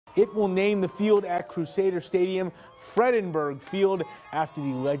It will name the field at Crusader Stadium Fredenburg Field after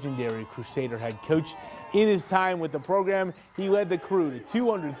the legendary Crusader head coach. In his time with the program, he led the crew to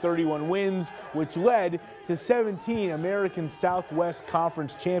 231 wins, which led to 17 American Southwest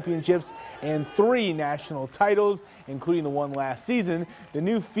Conference championships and 3 national titles, including the one last season. The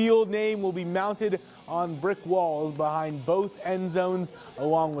new field name will be mounted on brick walls behind both end zones,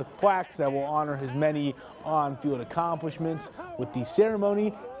 along with plaques that will honor his many on-field accomplishments, with the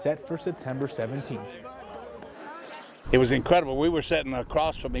ceremony set for September 17th. It was incredible. We were sitting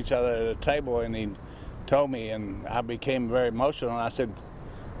across from each other at a table, and he told me, and I became very emotional, and I said,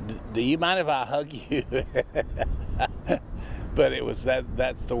 "Do you mind if I hug you?" But it was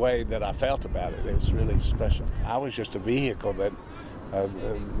that's the way that I felt about it. It was really special. I was just a vehicle that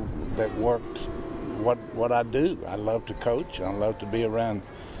worked what I do. I love to coach. I love to be around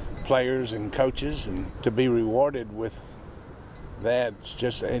players and coaches, and to be rewarded with that,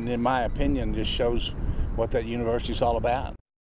 just, and in my opinion, just shows what that university is all about.